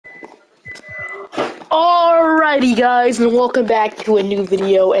Alrighty guys, and welcome back to a new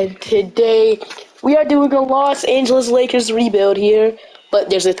video, and today we are doing a Los Angeles Lakers rebuild here, but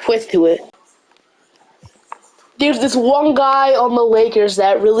there's a twist to it. There's this one guy on the Lakers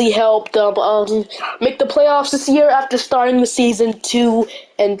that really helped them make the playoffs this year after starting the season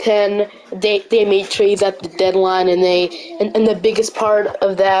 2-10. They made trades at the deadline, and the biggest part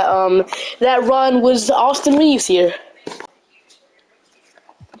of that run was Austin Reaves here.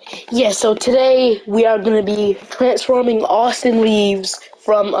 Yeah, so today we are going to be transforming Austin Reaves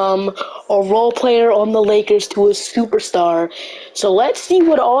from a role player on the Lakers to a superstar. So let's see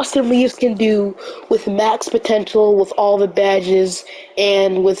what Austin Reaves can do with max potential, with all the badges,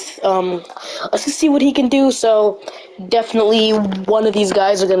 and with let's just see what he can do. So definitely one of these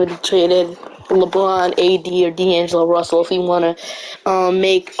guys are going to be traded. LeBron, AD, or D'Angelo Russell, if you want to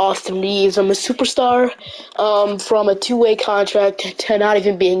make Austin Reaves a superstar from a two-way contract to not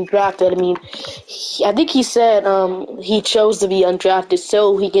even being drafted. I mean, I think he said he chose to be undrafted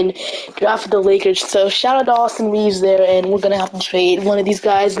so he can draft the Lakers. So shout out to Austin Reaves there, and we're going to have to trade one of these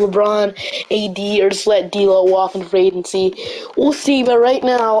guys, LeBron, AD, or just let D'Lo walk in free agency. We'll see, but right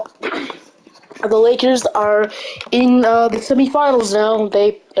now, the Lakers are in the semifinals now.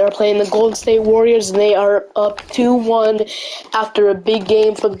 They are playing the Golden State Warriors, and they are up 2-1 after a big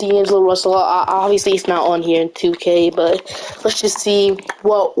game from D'Angelo Russell. Obviously, it's not on here in 2K, but let's just see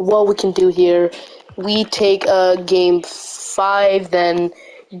what we can do here. We take game 5, then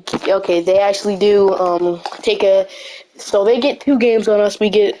okay, they actually do take a. So they get 2 games on us.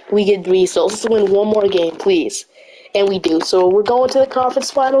 We get 3. So let's win one more game, please. And we do. So we're going to the conference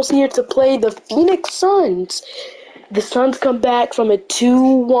finals here to play the Phoenix Suns. The Suns come back from a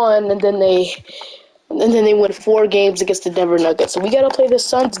 2-1, and then they win 4 games against the Denver Nuggets. So we gotta play the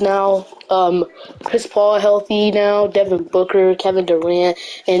Suns now. Chris Paul healthy now, Devin Booker, Kevin Durant,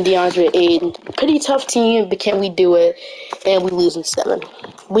 and DeAndre Ayton. Pretty tough team, but can we do it? And we lose in 7.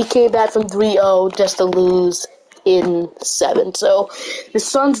 We came back from 3-0 just to lose in 7. So the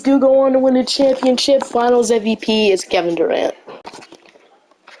Suns do go on to win the championship. Finals MVP is Kevin Durant.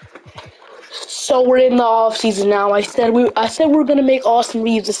 So we're in the off season now. I said we're gonna make Austin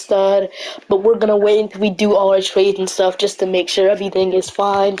Reaves a stud, but we're gonna wait until we do all our trades and stuff just to make sure everything is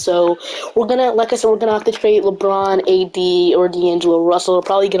fine. So we're gonna, like I said, we're gonna have to trade LeBron, AD, or D'Angelo Russell. We're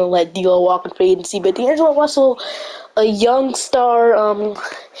probably gonna let D'Lo walk in free agency, but D'Angelo Russell, a young star,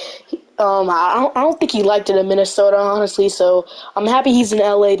 I don't think he liked it in Minnesota, honestly, so I'm happy he's in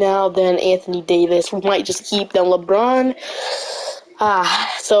LA now. Then Anthony Davis. We might just keep them. LeBron.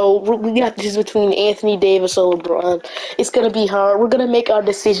 So we have to choose between Anthony Davis or LeBron. It's going to be hard. We're going to make our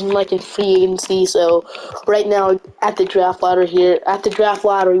decision like in free agency. So right now at the draft lottery here,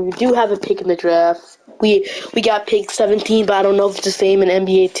 we do have a pick in the draft. We got pick 17, but I don't know if it's the same in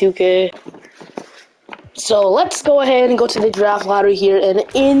NBA 2K. So let's go ahead and go to the draft lottery here, and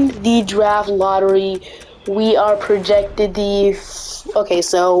in the draft lottery, we are projected okay,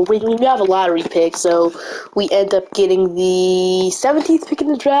 so we have a lottery pick, so we end up getting the 17th pick in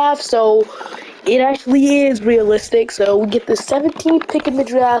the draft, so it actually is realistic. So we get the 17th pick in the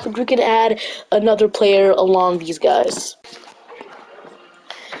draft, and we can add another player along these guys.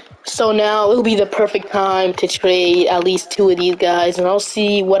 So now it'll be the perfect time to trade at least 2 of these guys, and I'll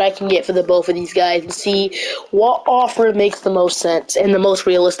see what I can get for the both of these guys and see what offer makes the most sense and the most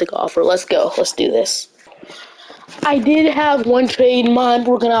realistic offer. Let's go. Let's do this. I did have one trade in mind,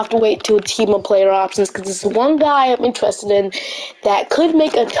 but we're going to have to wait till a team of player options because there's one guy I'm interested in that could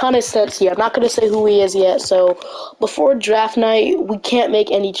make a ton of sense here. I'm not going to say who he is yet, so before draft night, we can't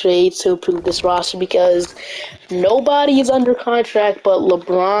make any trades to improve this roster because nobody is under contract but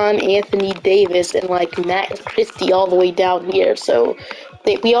LeBron, Anthony Davis, and like Matt Christie all the way down here, so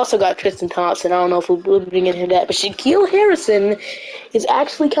we also got Tristan Thompson. I don't know if we'll be bringing him that, but Shaquille Harrison is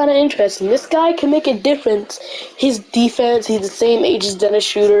actually kind of interesting. This guy can make a difference. His defense, he's the same age as Dennis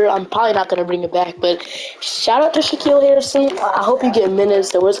Schroeder. I'm probably not going to bring it back, but shout out to Shaquille Harrison. I hope you get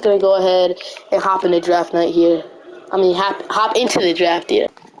minutes, so we're just going to go ahead and hop into draft night here. Hop into the draft here.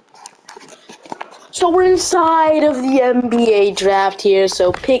 So we're inside of the NBA draft here.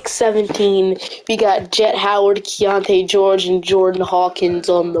 So pick 17, we got Jet Howard, Keontae George, and Jordan Hawkins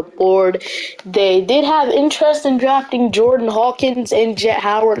on the board. They did have interest in drafting Jordan Hawkins and Jet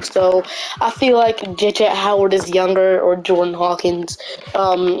Howard, so I feel like Jet Howard is younger or Jordan Hawkins.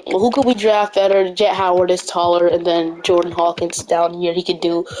 Who could we draft better? Jet Howard is taller, and then Jordan Hawkins down here. He could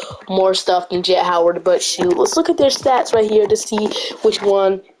do more stuff than Jet Howard, but shoot, let's look at their stats right here to see which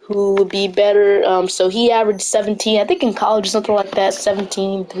one who would be better. So he averaged 17, I think in college or something like that,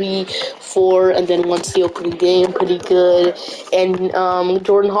 17, 3, 4, and then 1 steal per game, pretty good. And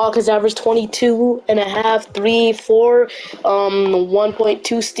Jordan Hawkins averaged 22 and a half, 3, 4,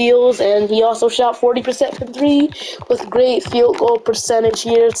 1.2 steals, and he also shot 40% from 3 with great field goal percentage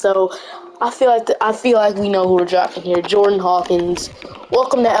here. So I feel like we know who we're drafting here. Jordan Hawkins.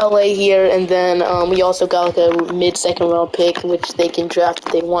 Welcome to LA here, and then we also got like a mid-second round pick, which they can draft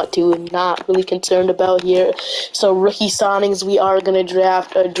if they want to, and not really concerned about here. So rookie signings, we are gonna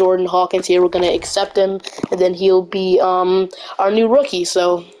draft Jordan Hawkins here. We're gonna accept him, and then he'll be our new rookie.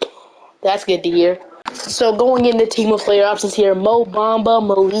 So that's good to hear. So going into team of player options here, Mo Bamba,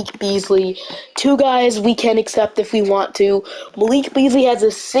 Malik Beasley. Two guys we can accept if we want to. Malik Beasley has a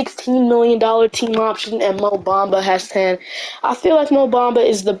 $16 million team option, and Mo Bamba has 10. I feel like Mo Bamba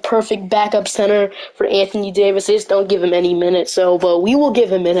is the perfect backup center for Anthony Davis. They just don't give him any minutes, but we will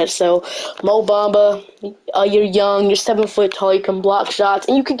give him minutes. So Mo Bamba, you're young, you're 7 foot tall, you can block shots,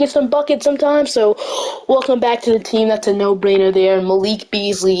 and you can get some buckets sometimes. So welcome back to the team. That's a no-brainer there. Malik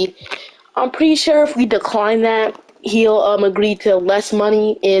Beasley. I'm pretty sure if we decline that, he'll agree to less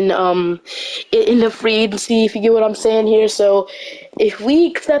money in the free agency, if you get what I'm saying here. So if we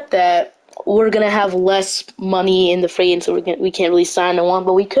accept that, we're gonna have less money in the free agency, so we can't really sign no one,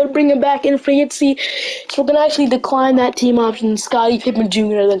 but we could bring him back in free agency. So we're gonna actually decline that team option. Scottie Pippen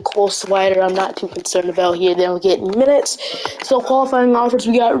Jr. and Cole Swider, I'm not too concerned about here. They don't get minutes. So qualifying offers,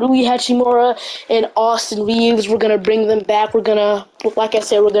 we got Rui Hachimura and Austin Reaves. We're gonna bring them back. We're gonna, like I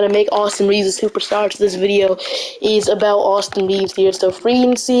said, we're gonna make Austin Reaves a superstar. So this video is about Austin Reaves here. So free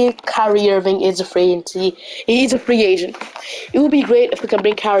agency, Kyrie Irving is a free agency. He's a free agent. It would be great if we can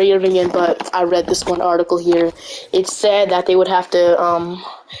bring Kyrie Irving in, but I read this one article here. It said that they would have to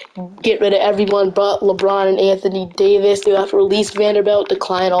get rid of everyone but LeBron and Anthony Davis. They have to release Vanderbilt,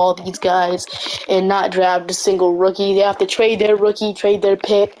 decline all these guys, and not draft a single rookie. They have to trade their rookie, trade their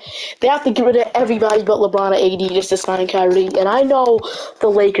pick. They have to get rid of everybody but LeBron and AD just to sign Kyrie. And I know the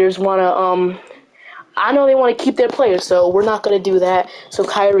Lakers I know they want to keep their players, so we're not going to do that. So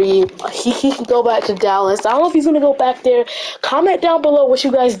Kyrie, he can go back to Dallas. I don't know if he's going to go back there. Comment down below what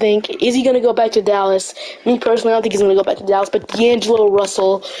you guys think. Is he going to go back to Dallas? Me personally, I don't think he's going to go back to Dallas. But D'Angelo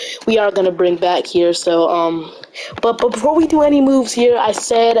Russell, we are going to bring back here. So, but before we do any moves here, I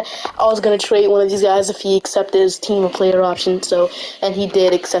said I was going to trade one of these guys if he accepted his team of player option. So, and he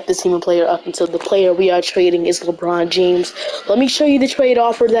did accept his team of player option. So the player we are trading is LeBron James. Let me show you the trade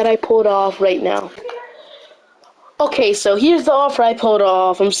offer that I pulled off right now. Okay, so here's the offer I pulled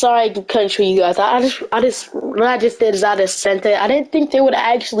off. I'm sorry I couldn't show you guys. What I just did is I just sent it. I didn't think they would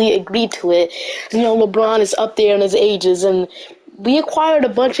actually agree to it. You know, LeBron is up there in his ages, and we acquired a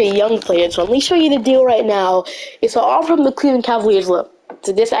bunch of young players. So let me show you the deal right now. It's an offer from the Cleveland Cavaliers. Look,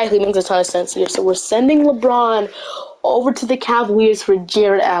 so this actually makes a ton of sense here. So we're sending LeBron over to the Cavaliers for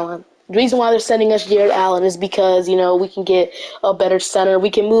Jared Allen. The reason why they're sending us Jared Allen is because, you know, we can get a better center. We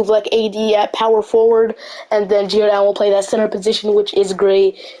can move like AD at power forward, and then Jared Allen will play that center position, which is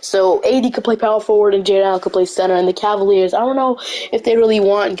great. So AD could play power forward, and Jared Allen could play center. And the Cavaliers, I don't know if they really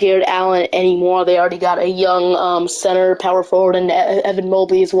want Jared Allen anymore. They already got a young center, power forward, and Evan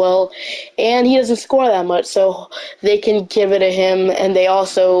Mobley as well. And he doesn't score that much, so they can give it to him. And they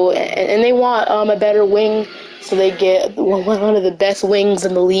also, and they want a better wing. So they get one of the best wings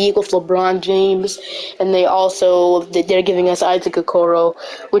in the league with LeBron James, and they're giving us Isaac Okoro,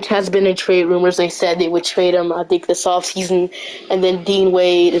 which has been in trade rumors. They said they would trade him, I think, this offseason, and then Dean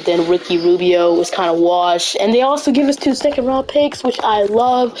Wade, and then Ricky Rubio was kind of washed. And they also give us 2 second-round picks, which I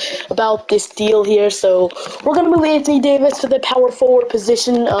love about this deal here. So we're going to move Anthony Davis to the power forward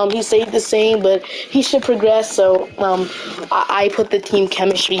position. He stayed the same, but he should progress. So I put the team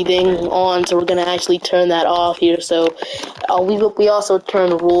chemistry thing on, so we're going to actually turn that off here. So we also turn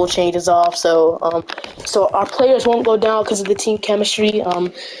the rule changes off, so our players won't go down because of the team chemistry.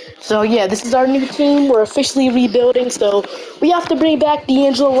 So yeah, this is our new team. We're officially rebuilding, so we have to bring back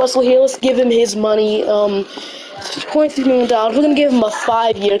D'Angelo Russell here. Let's give him his money. $23 million. We're gonna give him a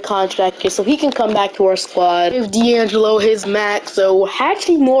 5-year contract here, so he can come back to our squad. Give D'Angelo his max. So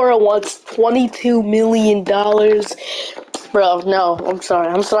Hachimura wants $22 million. Bro, no, I'm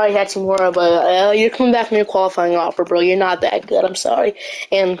sorry, Hachimura, but you're coming back from your qualifying offer, bro. You're not that good. I'm sorry.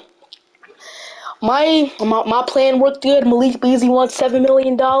 And my plan worked good. Malik Beasley wants $7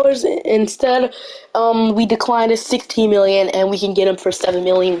 million. Instead, we declined to $16 million, and we can get him for $7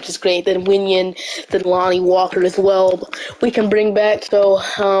 million, which is great. Then Winyan, then Lonnie Walker as well. We can bring back. So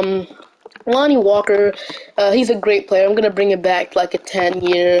Lonnie Walker, he's a great player. I'm gonna bring him back like a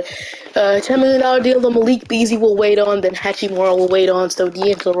 10-year, $10 million deal. The Malik Beasley will wait on, then Hachimura will wait on. So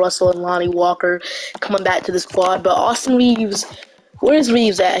D'Angelo Russell and Lonnie Walker coming back to the squad. But Austin Reaves, where's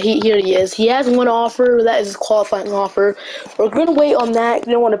Reaves at? Here he is. He has one offer. That is his qualifying offer. We're gonna wait on that.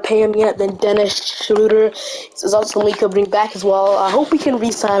 We don't want to pay him yet. Then Dennis Schroeder is also something we could bring back as well. I hope we can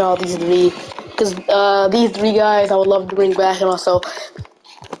re-sign all these three. Because these three guys I would love to bring back, and also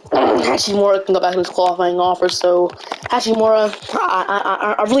Hachimura can go back to his qualifying offer. So Hachimura,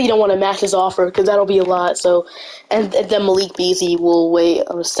 I really don't want to match his offer because that'll be a lot. So and then Malik Beasley will wait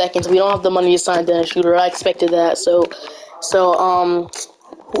a second. So we don't have the money to sign Dennis Shooter. I expected that. So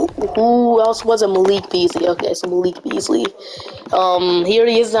who else was it? Malik Beasley. Okay, so Malik Beasley. Here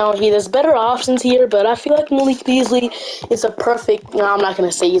he is now. There's better options here, but I feel like Malik Beasley is a perfect. No, I'm not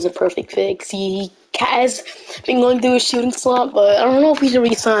gonna say he's a perfect fit. 'Cause he has been going through a shooting slump, but I don't know if we should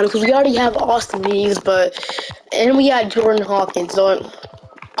re-sign him because we already have Austin Reaves, and we got Jordan Hawkins. So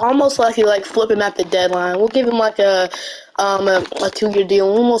almost likely like flip him at the deadline. We'll give him like a 2-year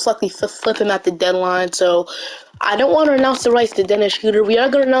deal. We'll most likely flip him at the deadline. So I don't want to renounce the rights to Dennis Schroeder. We are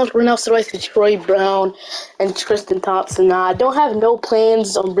going to renounce the rights to Troy Brown and Tristan Thompson. Now, I don't have no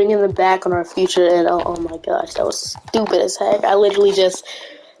plans on bringing them back on our future. And oh my gosh, that was stupid as heck. I literally just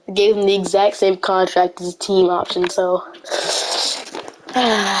gave them the exact same contract as a team option. So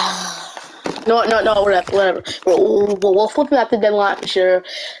no, whatever. We'll flip him at the deadline for sure.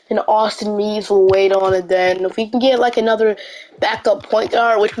 Then Austin Reaves will wait on it. Then if we can get like another backup point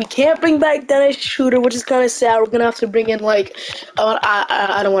guard, which we can't bring back Dennis Schroeder, which is kind of sad. We're gonna have to bring in like,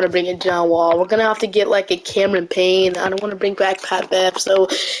 I don't want to bring in John Wall. We're gonna have to get like a Cameron Payne. I don't want to bring back Pat Bev. So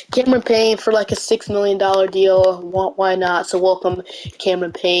Cameron Payne for like a $6 million deal. Why not? So welcome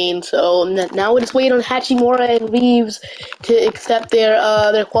Cameron Payne. So now we just wait on Hachimura and Reaves to accept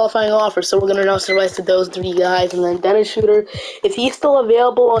their qualifying offer. So we're gonna announce the rights to those three guys, and then Dennis Schroeder, if he's still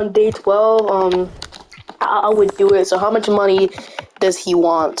available on day 12, I would do it. So how much money does he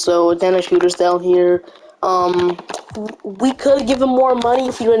want? So Dennis Schroeder's down here. We could give him more money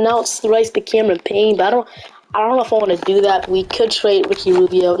if we announce the rights to Cameron Payne, but I don't know if I want to do that. We could trade Ricky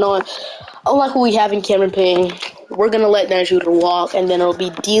Rubio. No, unlike what we have in Cameron Payne, we're gonna let Dennis Schroeder walk, and then it'll be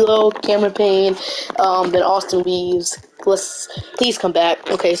D'Lo, Cameron Payne, then Austin Reaves. Please come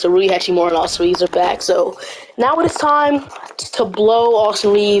back. Okay, so Rui Hachimura and Austin Reaves are back. So now it is time to blow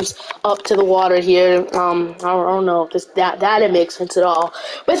Austin Reaves up to the water here. I don't know if that didn't make sense at all.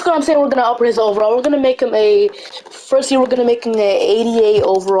 Basically, I'm saying we're gonna up his overall. We're gonna make him a first year. We're gonna make him an 88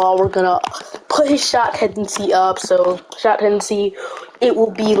 overall. We're gonna put his shot tendency up. So shot tendency, it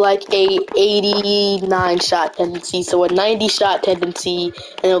will be like a 89 shot tendency. So a 90 shot tendency,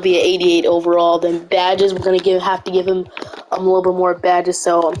 and it'll be an 88 overall. Then badges, we're gonna have to give him a little bit more badges.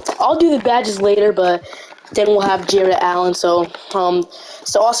 So I'll do the badges later, but then we'll have Jarrett Allen. So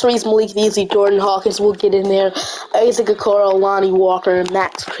Austin Reaves, Malik Beasley, Jordan Hawkins will get in there. Isaac Okoro, Lonnie Walker,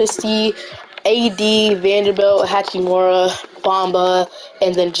 Max Christie, AD, Vanderbilt, Hachimura, Bamba,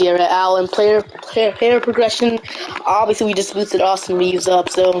 and then Jarrett Allen. Player progression. Obviously, we just boosted Austin Reaves up,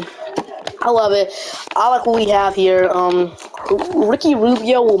 so I love it. I like what we have here. Ricky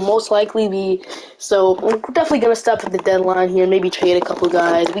Rubio will most likely be, so we're definitely going to step at the deadline here, maybe trade a couple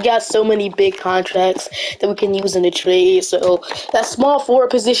guys. We got so many big contracts that we can use in the trade, so that small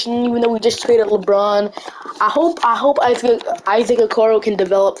forward position, even though we just traded LeBron, I hope Isaac Okoro can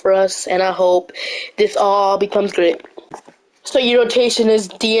develop for us, and I hope this all becomes great. So your rotation is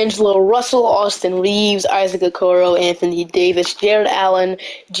D'Angelo Russell, Austin Reaves, Isaac Okoro, Anthony Davis, Jarrett Allen,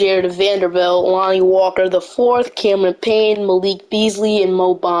 Jared Vanderbilt, Lonnie Walker the fourth, Cameron Payne, Malik Beasley, and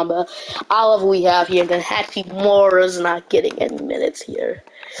Mo Bamba. I love what we have here. Then Hachimura's not getting any minutes here.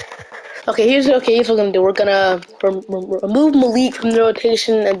 Okay, here's what we're gonna do. We're gonna remove Malik from the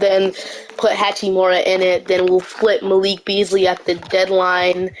rotation and then put Hachimura in it. Then we'll flip Malik Beasley at the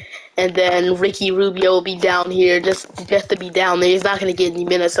deadline, and then Ricky Rubio will be down here just to be down there. He's not gonna get any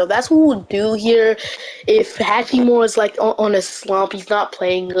minutes, so that's what we'll do here. If Hachimura is like on a slump, he's not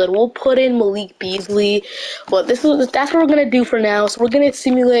playing good, we'll put in Malik Beasley. But that's what we're gonna do for now. So we're gonna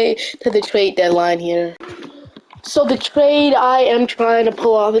simulate to the trade deadline here. So the trade I'm trying to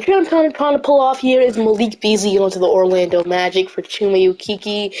pull off here is Malik Beasley going to the Orlando Magic for Chuma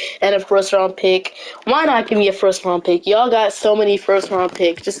Ukiki and a first-round pick. Why not give me a first-round pick? Y'all got so many first-round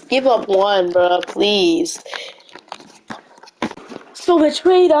picks. Just give up one, bro, please. So the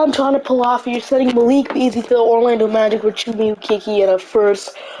trade I'm trying to pull off here, sending Malik Beasley to the Orlando Magic for Chumi Ukiki and a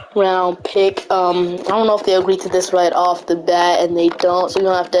first round pick. I don't know if they agree to this right off the bat, and they don't, so we're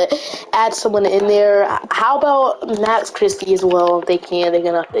gonna have to add someone in there. How about Max Christie as well? If they can, they're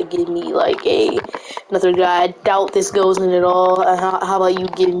gonna have to give me like another guy. I doubt this goes in at all. How about you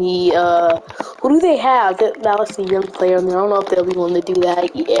give me who do they have? That was a young player in there. I don't know if they'll be willing to do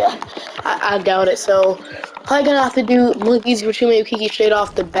that. Yeah, I doubt it. So probably gonna have to do Malik Beasley for Chuma Ukiki straight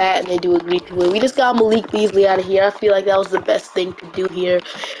off the bat, and they do agree to it. We just got Malik Beasley out of here. I feel like that was the best thing to do here.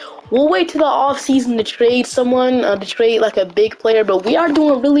 We'll wait till the off season to trade someone, to trade like a big player, but we are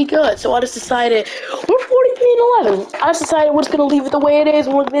doing really good. So I just decided we're 43-11. I just decided we're just gonna leave it the way it is,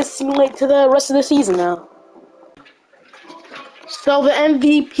 and we're gonna simulate to the rest of the season now. So the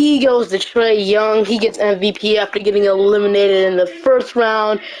MVP goes to Trae Young. He gets MVP after getting eliminated in the first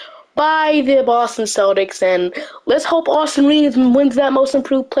round by the Boston Celtics, and let's hope Austin Reaves wins that Most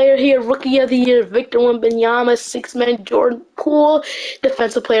Improved Player here. Rookie of the Year, Victor Wembanyama, six-man Jordan Poole,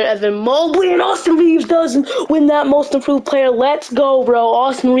 Defensive Player Evan Mobley, and Austin Reaves does win that Most Improved Player. Let's go, bro.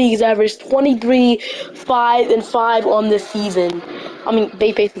 Austin Reaves averaged 23, 5, and 5 on this season. I mean,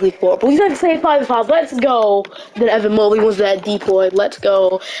 they basically 4, but he's not saying 5 and 5. Let's go. Then Evan Mobley was that decoy. Let's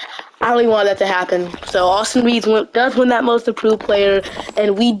go. I really want that to happen. So Austin Reaves does win that Most Improved Player,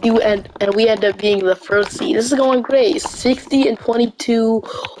 and we end up being the first seed. This is going great. 60-22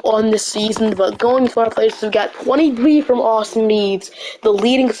 on the season, but going for our players, we got 23 from Austin Reaves, the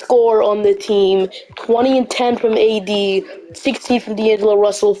leading scorer on the team. 20-10 from AD, 16 from D'Angelo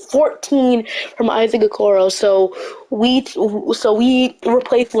Russell, 14 from Isaac Okoro. So we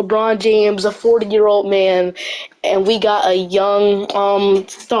replaced LeBron James, a 40-year-old man, and we got a young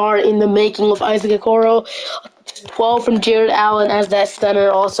star in the making with Isaac Okoro. 12 from Jared Allen as that center,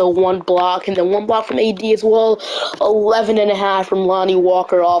 also 1 block, and then 1 block from AD as well. 11.5 from Lonnie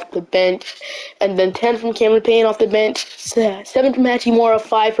Walker off the bench, and then 10 from Cameron Payne off the bench. 7 from Hachimura,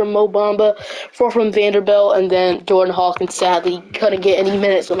 5 from Mo Bamba, 4 from Vanderbilt, and then Jordan Hawkins sadly couldn't get any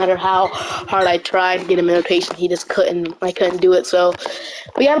minutes no matter how hard I tried to get him in rotation. He just couldn't. I couldn't do it. So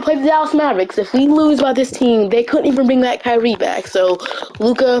we gotta play the Dallas Mavericks. If we lose by this team, they couldn't even bring that Kyrie back. So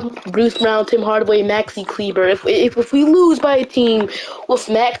Luka, Bruce Brown, Tim Hardaway, Maxi Kleber. If we lose by a team with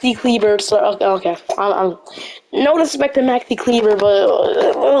Maxi Kleber, so okay, I'm no disrespect to Maxi Kleber, but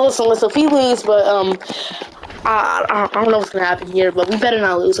listen. If we lose, but I don't know what's gonna happen here, but we better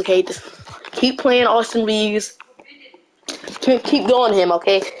not lose. Okay, just keep playing Austin Reaves. Keep going him.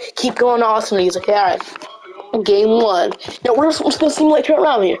 Okay, keep going to Austin Reaves. Okay, all right. Game 1. No, we're just gonna simulate turn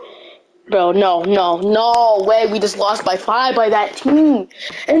around here. Bro, no way. We just lost by 5 by that team.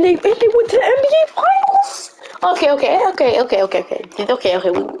 And they went to the NBA Finals. Okay. We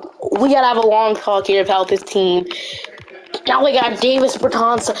gotta have a long talk here about this team. Now we got Davis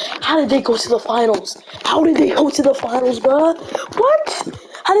Bertans. How did they go to the finals? Bro? What?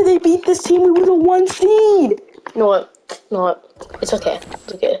 How did they beat this team? We were the 1 seed. You know what? It's okay.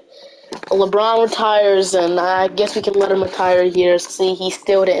 LeBron retires, and I guess we can let him retire here. See, he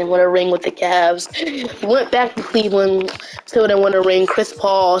still didn't win a ring with the Cavs. He went back to Cleveland, still didn't win a ring. Chris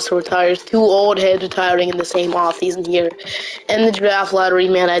Paul also retires. 2 old heads retiring in the same offseason here. And the draft lottery,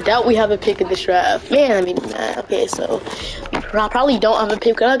 man, I doubt we have a pick in this draft. Okay, so we probably don't have a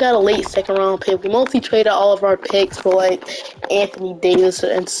pick, because I got a late second-round pick. We mostly traded all of our picks for, like, Anthony Davis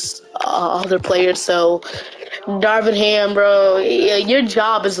and other players, so Darvin Ham, bro, your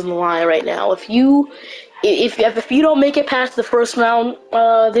job is on the line right now. If you don't make it past the first round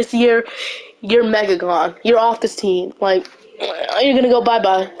this year, you're mega gone. You're off this team. Like, you're gonna go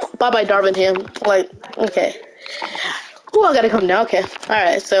bye-bye, Darvin Ham. Like, okay. Oh, I gotta come down. Okay, all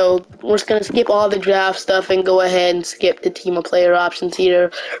right. So we're just gonna skip all the draft stuff and go ahead and skip the team of player options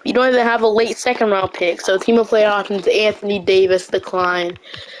here. You don't even have a late second round pick, so team of player options: Anthony Davis decline.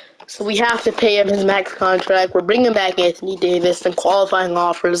 So we have to pay him his max contract. We're bringing back Anthony Davis and qualifying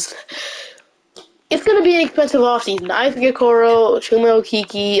offers. It's going to be an expensive offseason. Isaac Okoro, Chuma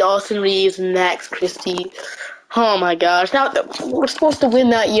Okiki, Austin Reaves, and Max Christie. Oh my gosh. Now, we're supposed to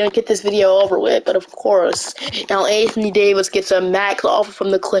win that year and get this video over with, but of course. Now, Anthony Davis gets a max offer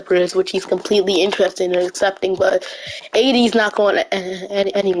from the Clippers, which he's completely interested in accepting, but AD's not going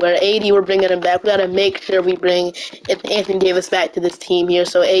anywhere. AD, we're bringing him back. We got to make sure we bring Anthony Davis back to this team here,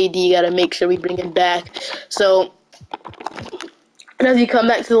 so AD got to make sure we bring him back. So, does he come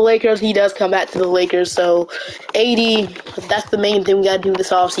back to the Lakers? He does come back to the Lakers. So, AD, that's the main thing we got to do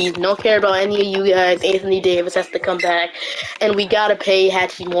this offseason. Don't care about any of you guys. Anthony Davis has to come back. And we got to pay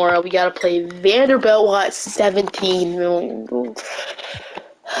Hachimura. We got to play Vanderbilt at 17.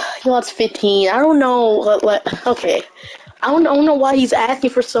 He wants 15. I don't know. Okay. I don't know why he's asking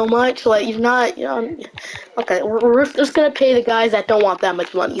for so much. Like, you're not, you know. Okay, we're just gonna pay the guys that don't want that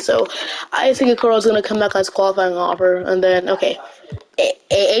much money. So, I think Okoro's gonna come back as qualifying offer, and then okay,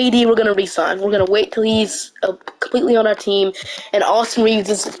 AD we're gonna resign. We're gonna wait till he's completely on our team, and Austin Reaves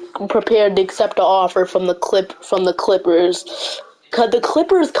is prepared to accept the offer from the Clippers. Could the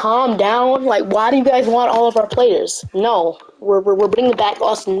Clippers calm down? Like, why do you guys want all of our players? No, we're bringing back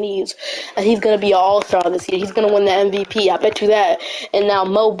Austin Reaves, and he's gonna be an All-Star this year. He's gonna win the MVP. I bet you that. And now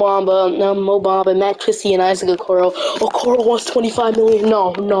Mo Bamba, Matt Christie, and Isaac Okoro. Okoro wants 25 million.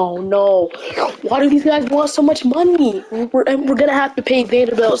 No, no, no. Why do these guys want so much money? We're gonna have to pay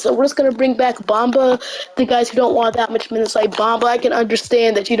Vanderbilt, so we're just gonna bring back Bamba. The guys who don't want that much minutes, like Bamba, I can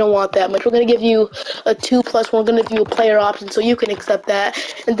understand that you don't want that much. We're gonna give you a 2+. We're gonna give you a player option, so you can accept that.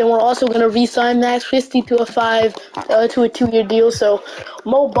 And then we're also gonna re-sign Max Christie to a 2-year deal. So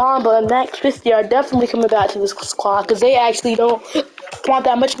Mo Bamba and Max Christie are definitely coming back to this squad because they actually don't want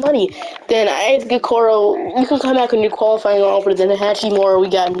that much money. Then Isaac Okoro, you can come back when you're qualifying offer. Then Hachimura, we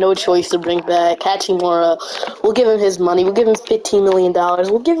got no choice to bring back. Hachimura, we'll give him his money. We'll give him $15 million.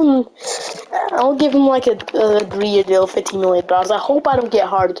 I'll give him like a 3-year deal, $15 million. I hope I don't get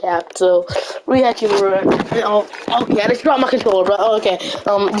hard capped. So, Hachimura. Oh, okay, I just dropped my controller, bro. Oh, okay.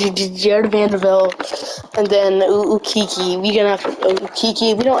 Jared Vanderbilt, and then Ukiki. We gonna have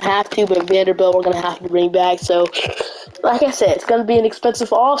Ukiki. We don't have to, but Vanderbilt we're gonna have to bring back. So, like I said, it's gonna be an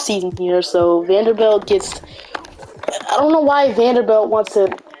expensive off season here. So Vanderbilt gets. I don't know why Vanderbilt wants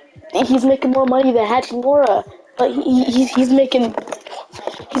to. He's making more money than Hachimura. Like he's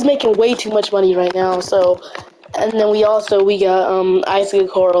making way too much money right now. So, and then we got Isaac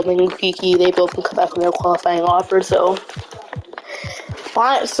Okoro and Ukiki. They both can come back from their qualifying offer. So,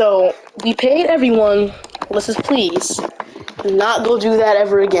 fine. So we paid everyone. Let's just please not go do that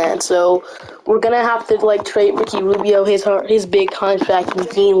ever again. So we're gonna have to like trade Ricky Rubio his big contract, and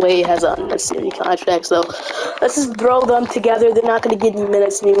Dean Wade has an unnecessary contract. So let's just throw them together. They're not gonna get any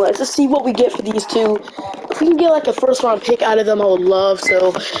minutes anymore. Let's just see what we get for these two. If we can get like a first-round pick out of them, I would love.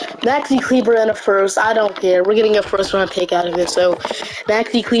 So Maxi Kleber and a first. I don't care. We're getting a first-round pick out of it. So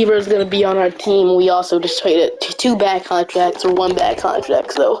Maxi Kleber is gonna be on our team. We also just traded two bad contracts or one bad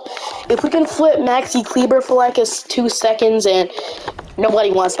contract. So if we can flip Maxi Kleber for like 2 seconds, and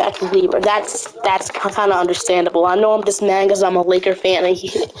nobody wants Maxi Kleber, that's kind of understandable. I know I'm just mad because I'm a Laker fan, and he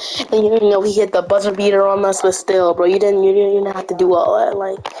hit the buzzer beater on us, but still, bro, you didn't have to do all that.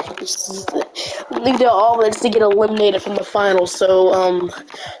 Like, you did all that just to get eliminated from the finals. So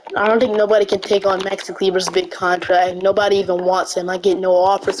I don't think nobody can take on Maxi Kleber's big contract. Nobody even wants him. I get no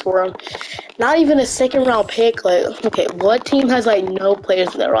offers for him. Not even a second-round pick. Like, okay, what team has like no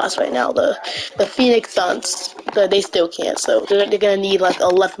players in their roster right now? The Phoenix Suns. They still can't. So they're gonna need like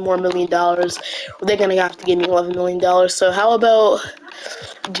 $11 more million. Or they're gonna have to give me $11 million. So how about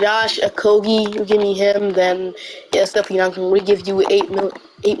Josh Okogie? You give me him, then yeah, Stephanie Duncan. We give you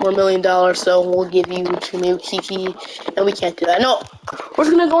 $8 more million. So we'll give you Chinu Kiki, and we can't do that. No, we're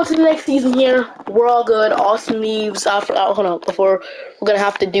just gonna go into the next season here. We're all good. Austin Reaves. Hold on. Before we're gonna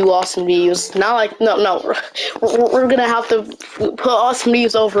have to do Austin Reaves. Not like no. We're gonna have to put Austin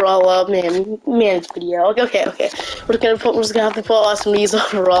Reaves overall up. Man, it's video. Okay. We're just gonna have to put Austin Reaves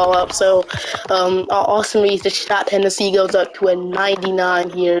overall up. So, Austin Reaves, the shot Tennessee goes up to a 99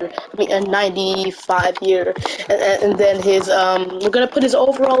 here. I mean, a 95 here, and then his we're gonna put his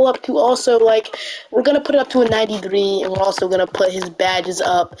overall up to also like we're gonna put it up to a 93, and we're also gonna put his badges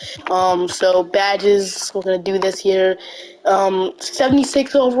up. So badges, we're gonna do this here.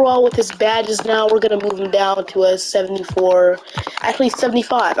 76 overall with his badges now. We're going to move him down to a 74, actually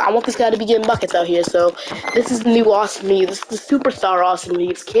 75. I want this guy to be getting buckets out here. So this is the new Austin Reaves. This is the superstar Austin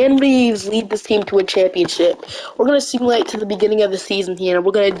Reaves. Can Reaves lead this team to a championship? We're going to simulate to the beginning of the season here.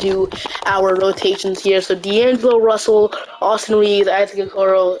 We're going to do our rotations here. So D'Angelo Russell, Austin Reaves, Isaac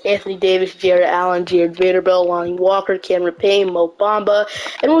Okoro, Anthony Davis, Jared Allen, Jared Vanderbilt, Lonnie Walker, Cameron Payne, Mo Bamba,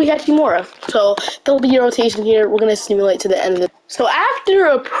 and Rui Hachimura. So that'll be your rotation here. We're going to simulate to the end of it. So after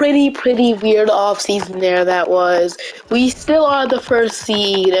a pretty weird offseason there that was, we still are the first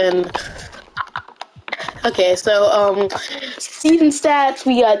seed, and okay, so season stats,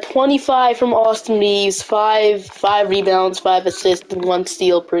 we got 25 from Austin Reaves, 5 rebounds, 5 assists, and 1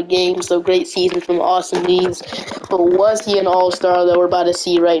 steal per game. So great season from Austin Reaves. But was he an all-star that we're about to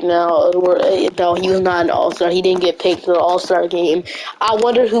see right now? No, he was not an all-star. He didn't get picked for the all-star game. I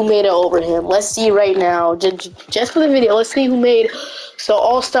wonder who made it over him. Let's see right now. Just for the video, let's see who made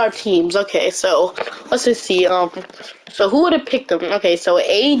all-star teams. Okay, so let's just see. So who would have picked him? Okay, so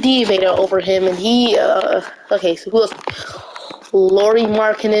AD made it over him, and he, okay, so who else? Laurie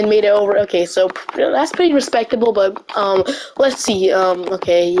Markkinen made it over. Okay, so that's pretty respectable, but let's see.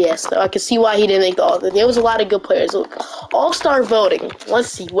 Okay, yes, so I can see why he didn't make the all. There was a lot of good players. All-star voting. Let's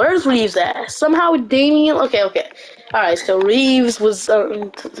see. Where's Reaves at? Somehow Damien. Okay, okay. All right, so Reaves was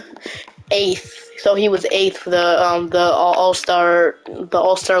eighth. So he was eighth for the all-star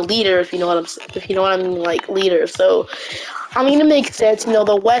leader, if you know what I mean, like leader. So I mean, it makes sense. You know,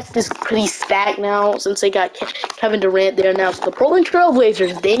 the West is pretty stacked now since they got Kevin Durant there now. So the Portland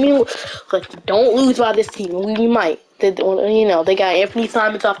Trailblazers, Damian, like, don't lose by this team. We might. You know, they got Anthony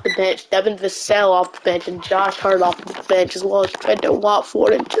Simons off the bench, Devin Vassell off the bench, and Josh Hart off the bench, as well as Trent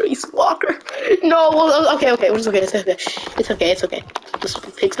Watford and Trace Walker. No, well, okay, it's okay. Just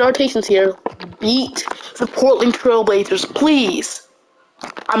fix the rotations here. Beat the Portland Trailblazers, please.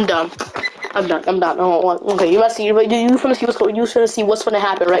 I'm done. I don't want. Okay, you must see. You finna see what's gonna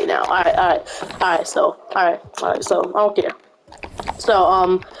happen right now. All right. So I don't care.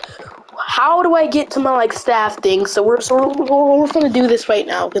 So how do I get to my staff thing? So we're gonna do this right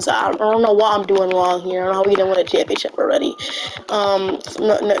now because I don't know what I'm doing wrong here. I don't know how we didn't win a championship already. No.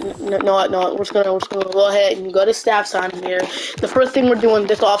 We're just gonna go ahead and go to staff sign here. The first thing we're doing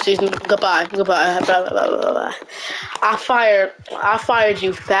this offseason. Goodbye. I fired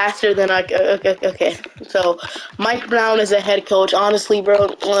you faster than I. Okay. So Mike Brown is a head coach. Honestly,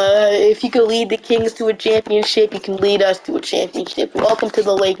 bro, if you could lead the Kings to a championship, you can lead us to a championship. Welcome to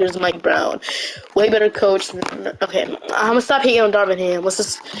the Lakers, Mike Brown. Way better coach. Okay, I'm gonna stop hating on Darvin Ham. Let's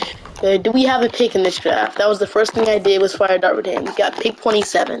just. Do we have a pick in this draft? That was the first thing I did was fire Darvin Ham. We got pick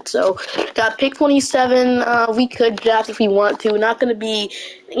 27. So got pick 27. We could draft if we want to. Not gonna be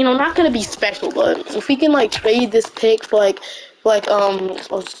special, but if we can trade this pick for a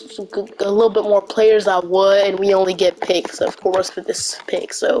little bit more players, I would, and we only get picks, of course, for this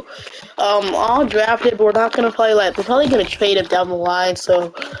pick. So I'll draft it, but we're not gonna we're probably gonna trade him down the line.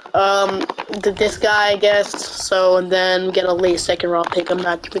 So this guy, I guess. So and then get a late second round pick. I'm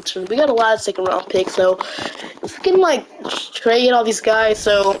not too concerned. We got a lot of second round picks, so if we can trade all these guys.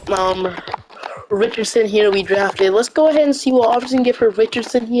 So Richardson here we drafted. Let's go ahead and see what offers we can get for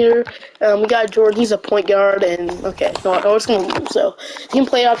Richardson here. We got Jordan. He's a point guard, and okay, no, we're just gonna leave him. So team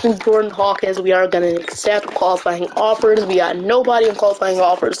play options: Jordan Hawkins. We are gonna accept qualifying offers. We got nobody in qualifying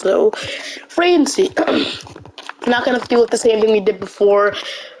offers, so free agency. Not gonna do the same thing we did before.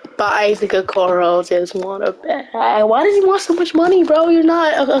 Buy Isaac Okoro. Just want to. Why does he want so much money, bro? You're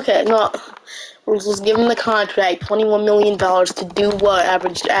not okay. No. We'll just give him the contract, $21 million to do what?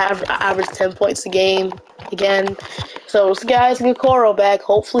 Average 10 points a game again. So this guy's a good Okoro back.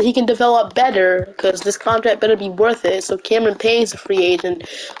 Hopefully he can develop better because this contract better be worth it. So Cameron Payne's a free agent,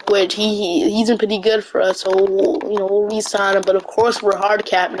 which he's been pretty good for us. So we'll re-sign him. But of course we're hard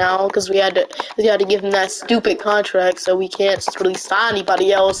capped now because we had to give him that stupid contract. So we can't really sign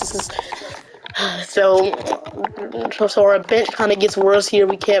anybody else. This is. So our bench kind of gets worse here.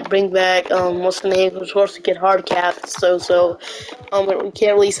 We can't bring back what's the name? Of course, we get hard capped. So we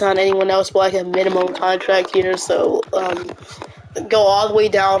can't really sign anyone else but a minimum contract here. So go all the way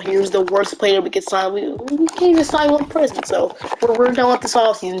down. Here's the worst player we could sign. We can't even sign one person. So we're done with this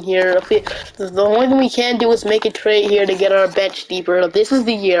offseason here. The only thing we can do is make a trade here to get our bench deeper. This is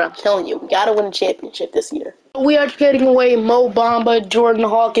the year. I'm telling you, we gotta win a championship this year. We are trading away Mo Bamba, Jordan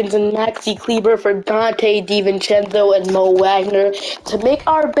Hawkins, and Maxi Kleber for Dante DiVincenzo and Mo Wagner to make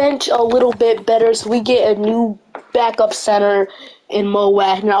our bench a little bit better. So we get a new backup center in Mo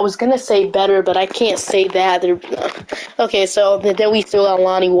Wagner. I was gonna say better, but I can't say that. Okay, so then we still got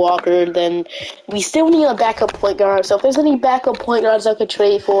Lonnie Walker. Then we still need a backup point guard. So if there's any backup point guards I could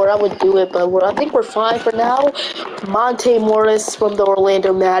trade for, I would do it. But I think we're fine for now. Monte Morris from the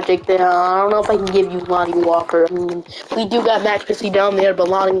Orlando Magic. There, I don't know if I can give you Lonnie Walker. I mean, we do got Max Christie down there, but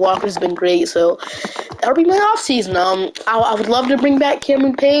Lonnie Walker's been great. So that'll be my offseason. I would love to bring back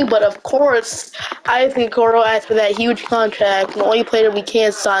Cameron Payne, but of course, I think Okoro asked for that huge contract. The only player we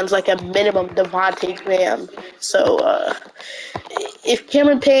can sign is a minimum Devontae Graham. So if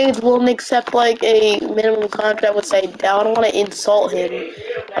Cameron Payne's willing to accept a minimum contract, which I doubt, I don't want to insult him.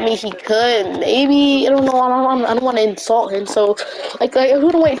 I mean, he could, maybe, I don't know, I don't want to insult him. So I'm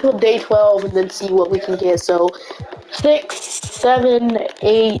gonna wait until day 12 and then see what we can get. So 6, 7,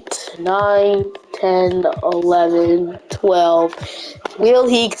 8, 9, 10, 11, 12. Will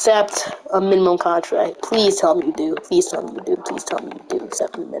he accept a minimum contract? Please tell me you do. Please tell me you do. Please tell me you do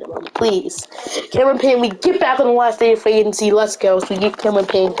accept the minimum. Please. Cameron Payne, we get back on the last day of free agency. Let's go. So we get Cameron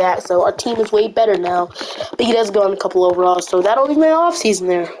Payne back. So our team is way better now. But he does go on a couple overalls. So that'll be my offseason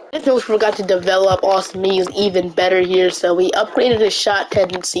there. I think we forgot to develop Austin Reaves even better here, so we upgraded his shot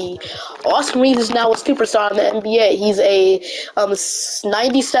tendency. Austin Reaves is now a superstar in the NBA. He's a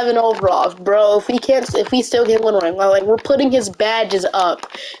 97 overall, bro. If we still can't win right, like we're putting his badges up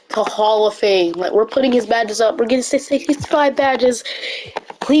to Hall of Fame. Like we're putting his badges up. We're getting 65 badges.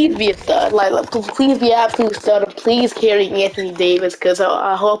 Please be a stud. Please be an absolute stud. And please carry Anthony Davis, because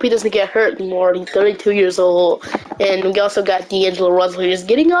I hope he doesn't get hurt anymore. He's 32 years old. And we also got D'Angelo Russell. He's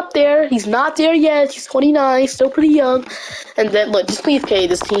getting up there. He's not there yet. He's 29. Still pretty young. And then, look, just please carry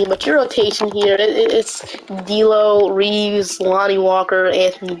this team. But your rotation here, it's D'Lo, Reaves, Lonnie Walker,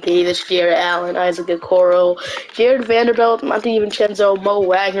 Anthony Davis, Jared Allen, Isaac Okoro, Jared Vanderbilt, Monte DiVincenzo, Mo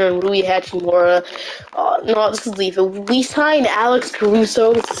Wagner, and Rui Hachimura. No, this is leave. We signed Alex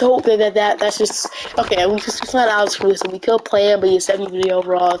Caruso, so that's just okay. We signed Alex Caruso. We could play him, but he's 73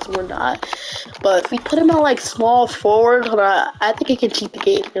 overall, so we're not. But if we put him on like small forward, hold on, I think he can cheat the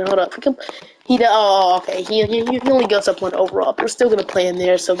game here. Hold up, okay. He only goes up one overall, but we're still gonna play him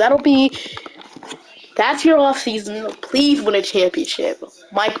there. So that's your off season. Please win a championship,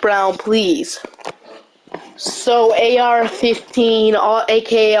 Mike Brown. Please. So AR-15,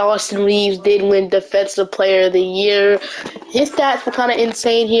 aka Austin Reaves, did win Defensive Player of the Year. His stats were kind of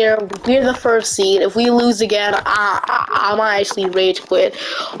insane here. We're the first seed. If we lose again, I might actually rage quit.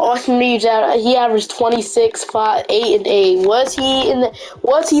 Austin Reaves, he averaged 26, 5, 8, and 8. Was he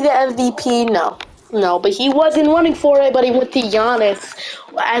the MVP? No, but he wasn't running for it. But he went to Giannis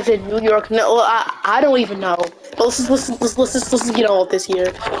as in New York. No, I don't even know. But let's get on with this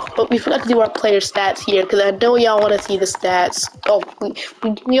here. But we forgot to do our player stats here, because I know y'all want to see the stats. Oh,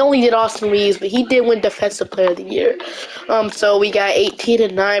 we only did Austin Reaves, but he did win Defensive Player of the Year. So we got 18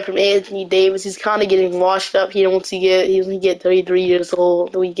 and 9 from Anthony Davis. He's kind of getting washed up here once he get 33 years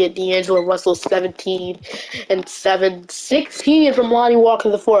old. Then we get D'Angelo Russell 17 and 7, 16 from Lonnie Walker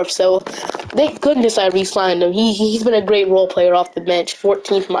the fourth. So thank goodness I re-signed him. He's been a great role player off the bench.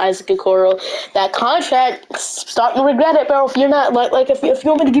 14 from Isaac Okoro. That contract, starting to regret it, bro. If you're not if you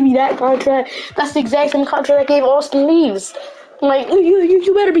want me to give you that contract, that's the exact same contract I gave Austin Reaves. Like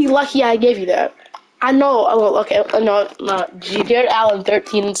you better be lucky I gave you that. I know. Oh, okay. No. Jared Allen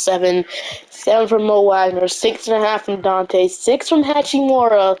 13 and 7, 7 from Mo Wagner, 6.5 from Dante, 6 from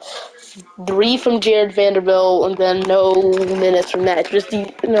Hachimura, 3 from Jared Vanderbilt, and then no minutes from that. Just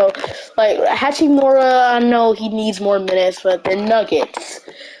like Hachimura, I know he needs more minutes, but the Nuggets,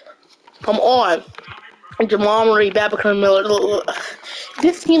 come on. Jamal Murray, Babacar Miller.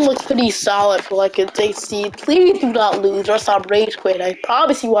 This team looks pretty solid for like a sixth seed. Please do not lose, or else I'll rage quit. I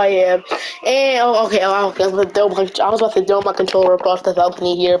promise you I am. And okay. I was about to throw my controller across the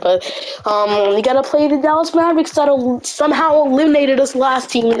balcony here, but we gotta play the Dallas Mavericks that somehow eliminated us last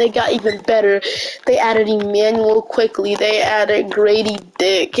team, and they got even better. They added Emmanuel Quickly, they added Grady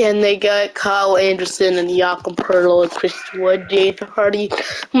Dick, and they got Kyle Anderson and Jakob Poeltl and Christian Wood, James Hardy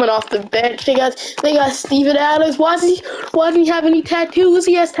coming off the bench. They got Steven Adams. Why doesn't he have any tattoos?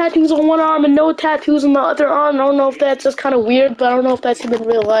 He has tattoos on one arm and no tattoos on the other arm. I don't know if that's just kind of weird, but I don't know if that's him in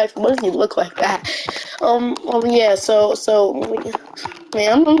real life. What does he look like that? Yeah. So,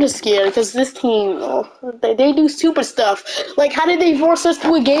 man, I'm just scared because this team, they do super stuff. Like, how did they force us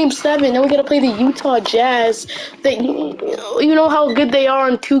to a Game 7? Then we gotta play the Utah Jazz. You know how good they are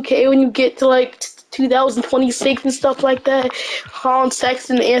in 2K when you get to like 2026 and stuff like that. Colin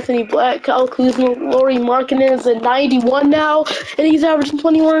Sexton, Anthony Black, Kyle Kuzma, Laurie Markkanen at 91 now, and he's averaging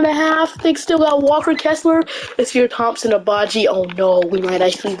 21 and a half. They still got Walker Kessler, Isaiah Thompson, Abaji. Oh no, we might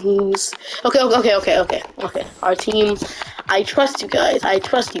actually lose. Okay. Our team, I trust you guys.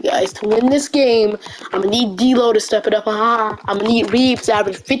 To win this game. I'm gonna need D'Lo to step it up. I'm gonna need Reaves to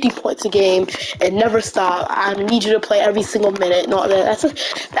average 50 points a game and never stop. I need you to play every single minute. No, that's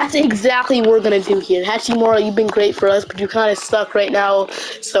exactly what we're gonna do here. Hachimura, you've been great for us, but you kind of suck right now.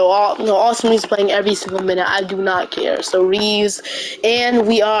 So Austin Reaves playing every single minute. I do not care. So Reaves, and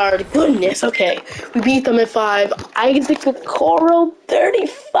we are goodness. Okay, we beat them in 5. Isaac Okoro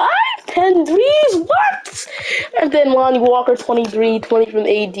 35, 10 threes. What? And then Lonnie Walker 23, 20 from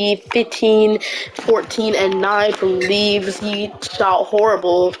AD, 15, 14, and 9 from Reaves. He shot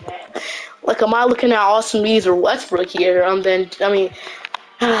horrible. Like, am I looking at Austin Reaves or Westbrook here?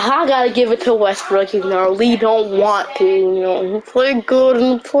 I gotta give it to Westbrook, even though Lee don't want to. He played good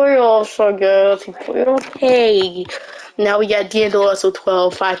in the playoffs, I guess. He played okay. Now we got D'Angelo Russell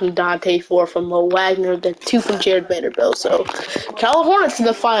 12, 5 from Dante, 4 from Mo Wagner, then 2 from Jared Vanderbilt. So, Cal Hornets in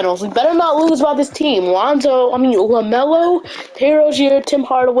the finals. We better not lose by this team. LaMelo, Terry Rozier, Tim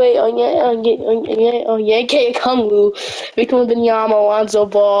Hardaway, Onyeka Okongwu, Victor Wembanyama, Lonzo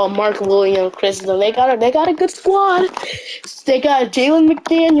Ball, Mark Williams, Chris Dunn. They got a good squad. They got Jalen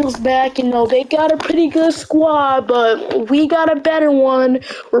McDaniels back, they got a pretty good squad, but we got a better one.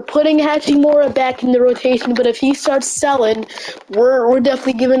 We're putting Hachimura back in the rotation, but if he starts selling, we're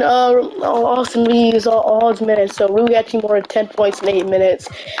definitely giving Austin Reaves all his minutes. So Rui Hachimura 10 points in 8 minutes.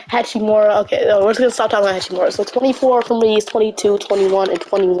 Hachimura, okay, we're just gonna stop talking about Hachimura. So 24 from Reaves, 22, 21, and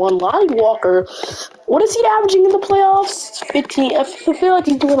 21. Lonnie Walker, what is he averaging in the playoffs? 15. I feel like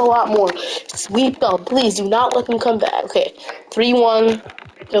he's doing a lot more. Sweep them, please. Do not let them come back. Okay, 3-1.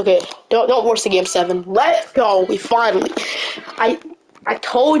 Okay, don't force the game 7. Let's go. We finally. I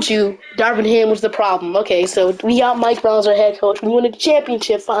told you Darvin Ham was the problem. Okay, so we got Mike Brown as our head coach. We won the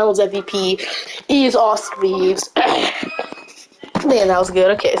championship finals MVP. He is Austin Reaves. Man, that was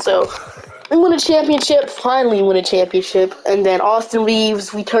good. Okay, so we won a championship, finally won a championship, and then Austin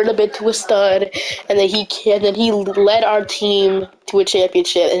Reaves, we turned him into a stud, and then he led our team to a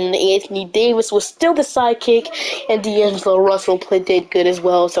championship, and Anthony Davis was still the sidekick, and D'Angelo Russell did good as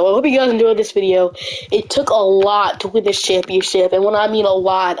well. So I hope you guys enjoyed this video. It took a lot to win this championship, and when I mean a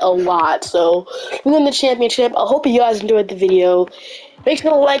lot, a lot. So we won the championship. I hope you guys enjoyed the video. Make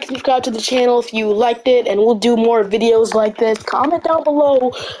sure to like and subscribe to the channel if you liked it, and we'll do more videos like this. Comment down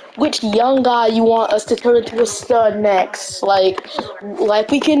below which young guy you want us to turn into a stud next. Like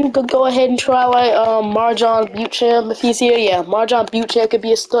we can go ahead and try Marjon Beauchamp if he's here. Yeah, Marjon Beauchamp could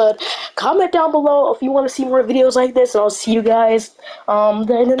be a stud. Comment down below if you want to see more videos like this, and I'll see you guys in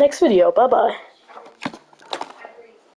the next video. Bye bye.